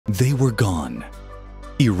They were gone,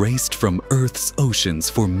 erased from Earth's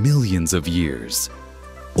oceans for millions of years.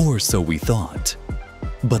 Or so we thought.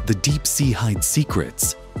 But the deep sea hides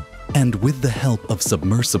secrets, and with the help of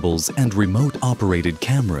submersibles and remote-operated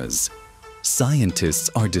cameras,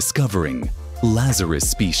 scientists are discovering Lazarus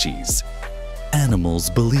species,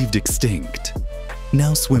 animals believed extinct,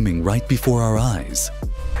 now swimming right before our eyes.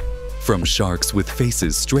 From sharks with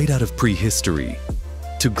faces straight out of prehistory,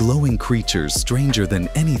 to glowing creatures stranger than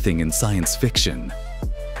anything in science fiction,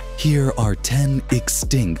 here are 10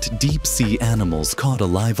 extinct deep-sea animals caught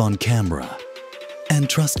alive on camera. And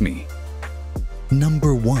trust me,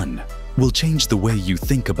 number 1 will change the way you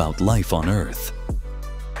think about life on Earth.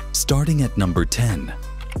 Starting at number 10,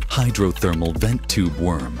 Hydrothermal Vent Tube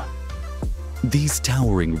Worm. These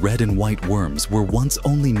towering red and white worms were once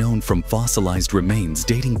only known from fossilized remains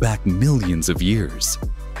dating back millions of years.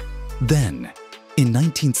 Then, in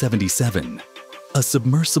 1977, a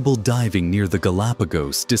submersible diving near the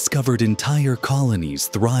Galapagos discovered entire colonies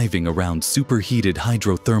thriving around superheated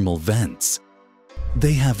hydrothermal vents.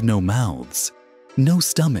 They have no mouths, no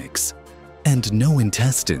stomachs, and no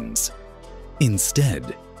intestines.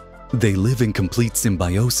 Instead, they live in complete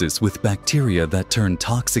symbiosis with bacteria that turn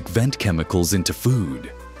toxic vent chemicals into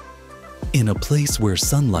food. In a place where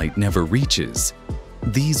sunlight never reaches,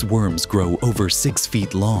 these worms grow over 6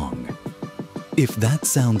 feet long. If that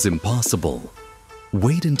sounds impossible,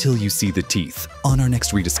 wait until you see the teeth on our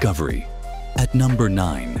next rediscovery. At number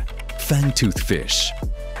 9, Fangtooth Fish.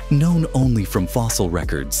 Known only from fossil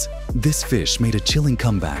records, this fish made a chilling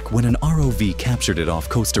comeback when an ROV captured it off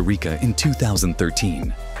Costa Rica in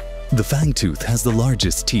 2013. The fangtooth has the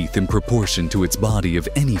largest teeth in proportion to its body of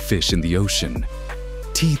any fish in the ocean.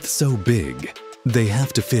 Teeth so big, they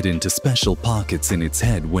have to fit into special pockets in its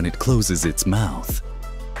head when it closes its mouth.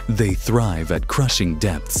 They thrive at crushing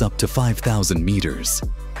depths up to 5,000 meters,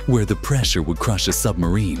 where the pressure would crush a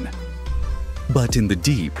submarine. But in the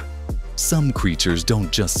deep, some creatures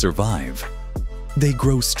don't just survive. They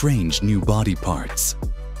grow strange new body parts.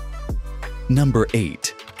 Number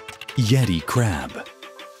 8. Yeti Crab.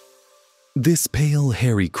 This pale,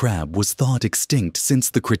 hairy crab was thought extinct since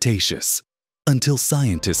the Cretaceous, until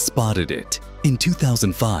scientists spotted it in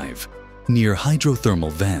 2005 near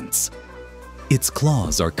hydrothermal vents. Its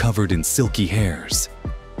claws are covered in silky hairs,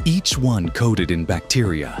 each one coated in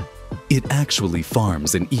bacteria it actually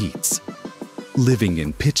farms and eats. Living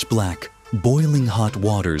in pitch-black, boiling hot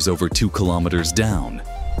waters over 2 kilometers down,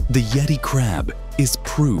 the Yeti crab is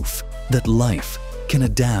proof that life can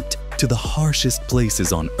adapt to the harshest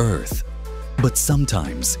places on Earth. But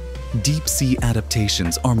sometimes, deep-sea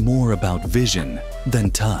adaptations are more about vision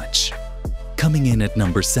than touch. Coming in at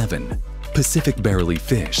number 7, Pacific Barreleye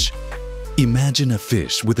Fish. Imagine a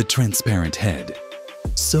fish with a transparent head,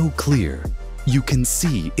 so clear you can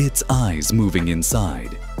see its eyes moving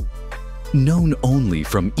inside. Known only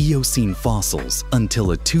from Eocene fossils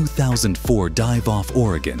until a 2004 dive off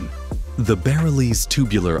Oregon, the barreleye's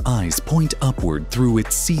tubular eyes point upward through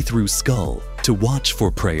its see-through skull to watch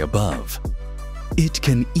for prey above. It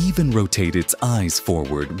can even rotate its eyes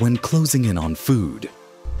forward when closing in on food.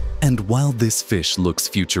 And while this fish looks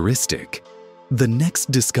futuristic, the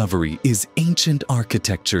next discovery is ancient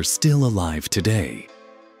architecture still alive today.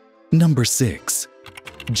 Number 6.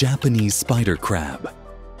 Japanese Spider Crab.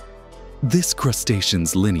 This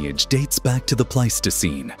crustacean's lineage dates back to the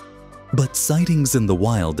Pleistocene, but sightings in the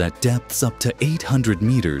wild at depths up to 800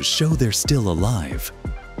 meters show they're still alive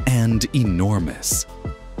and enormous.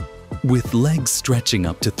 With legs stretching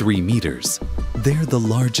up to 3 meters, they're the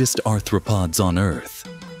largest arthropods on Earth.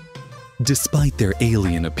 Despite their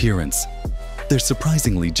alien appearance, they're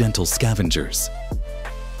surprisingly gentle scavengers.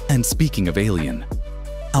 And speaking of alien,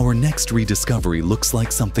 our next rediscovery looks like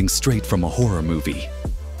something straight from a horror movie.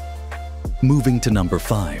 Moving to number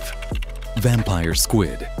 5, Vampire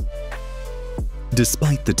Squid.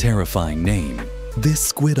 Despite the terrifying name, this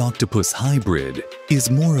squid-octopus hybrid is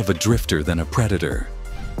more of a drifter than a predator.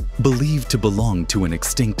 Believed to belong to an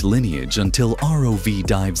extinct lineage until ROV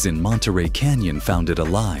dives in Monterey Canyon found it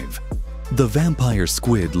alive, the vampire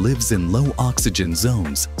squid lives in low-oxygen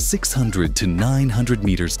zones 600 to 900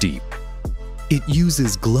 meters deep. It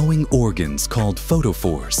uses glowing organs called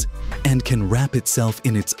photophores and can wrap itself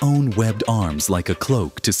in its own webbed arms like a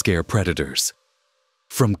cloak to scare predators.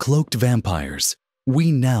 From cloaked vampires,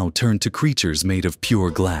 we now turn to creatures made of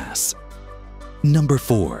pure glass. Number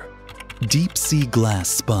 4. Deep sea glass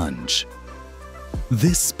sponge.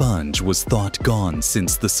 This sponge was thought gone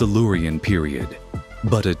since the Silurian period,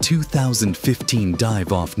 but a 2015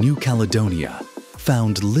 dive off New Caledonia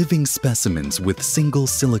found living specimens with single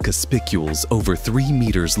silica spicules over 3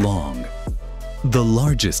 meters long. the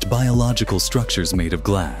largest biological structures made of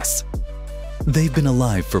glass. They've been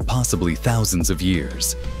alive for possibly thousands of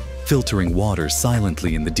years, filtering water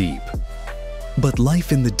silently in the deep. But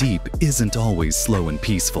life in the deep isn't always slow and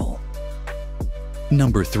peaceful.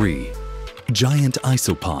 Number 3. Giant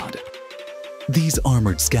isopod. These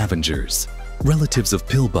armored scavengers, relatives of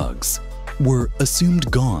pillbugs, were assumed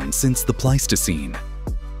gone since the Pleistocene.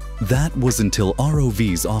 That was until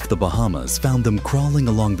ROVs off the Bahamas found them crawling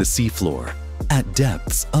along the seafloor at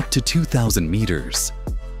depths up to 2,000 meters.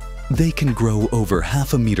 They can grow over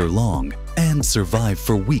half a meter long and survive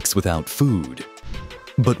for weeks without food.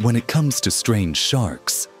 But when it comes to strange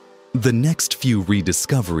sharks, the next few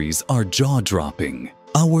rediscoveries are jaw-dropping.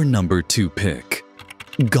 Our number 2 pick,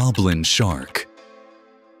 goblin shark.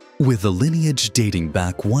 With a lineage dating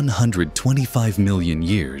back 125 million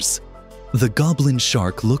years, the goblin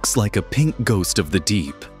shark looks like a pink ghost of the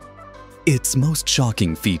deep. Its most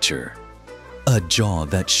shocking feature, a jaw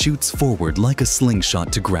that shoots forward like a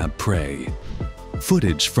slingshot to grab prey.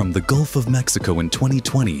 Footage from the Gulf of Mexico in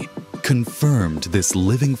 2020 confirmed this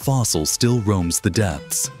living fossil still roams the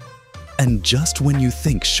depths. And just when you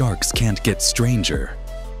think sharks can't get stranger.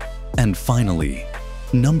 And finally,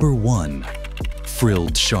 number 1,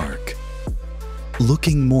 frilled shark.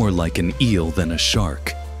 Looking more like an eel than a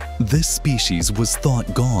shark, this species was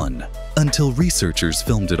thought gone until researchers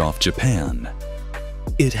filmed it off Japan.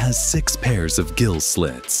 It has 6 pairs of gill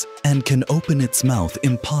slits and can open its mouth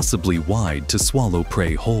impossibly wide to swallow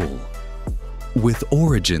prey whole. With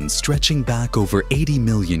origins stretching back over 80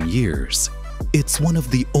 million years, it's one of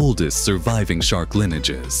the oldest surviving shark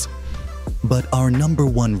lineages. But our number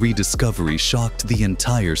 1 rediscovery shocked the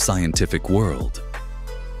entire scientific world.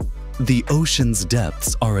 The ocean's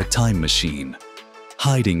depths are a time machine,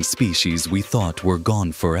 hiding species we thought were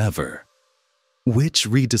gone forever. Which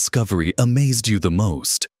rediscovery amazed you the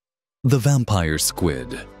most? The vampire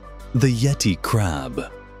squid, the Yeti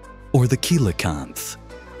crab, or the coelacanth?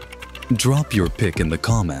 Drop your pick in the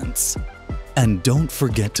comments. And don't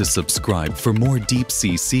forget to subscribe for more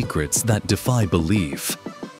deep-sea secrets that defy belief.